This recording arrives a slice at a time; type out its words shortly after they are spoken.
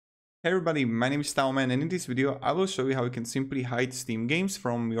Hey everybody, my name is TaoMan, and in this video I will show you how you can simply hide Steam games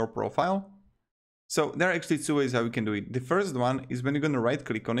from your profile. So there are actually two ways how you can do it. The first one is when you're going to right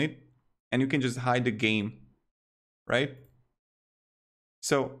click on it and you can just hide the game, right?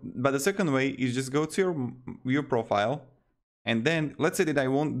 So, but the second way is just go to your profile, and then let's say that I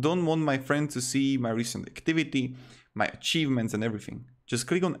don't want my friend to see my recent activity, my achievements and everything. Just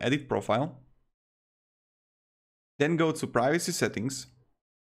click on edit profile, then go to privacy settings.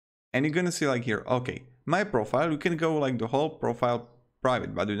 And you're gonna see like here, okay, my profile, you can go like the whole profile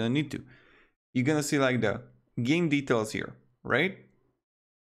private, but you don't need to. You're gonna see like the game details here, right?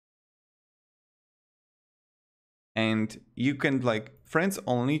 And you can like friends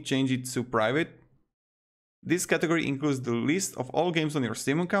only, change it to private. This category includes the list of all games on your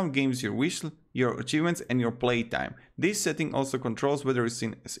Steam account, games you wish, your achievements, and your playtime. This setting also controls whether it's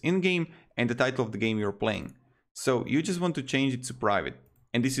in-game and the title of the game you're playing. So you just want to change it to private.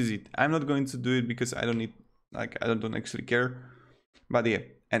 And this is it. I'm not going to do it because I don't need, like, I don't actually care. But yeah,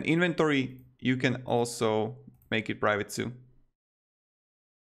 and inventory, you can also make it private too.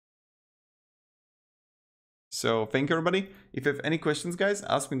 So thank you everybody. If you have any questions, guys,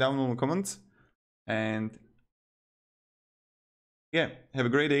 ask me down in the comments. And yeah, have a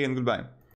great day and goodbye.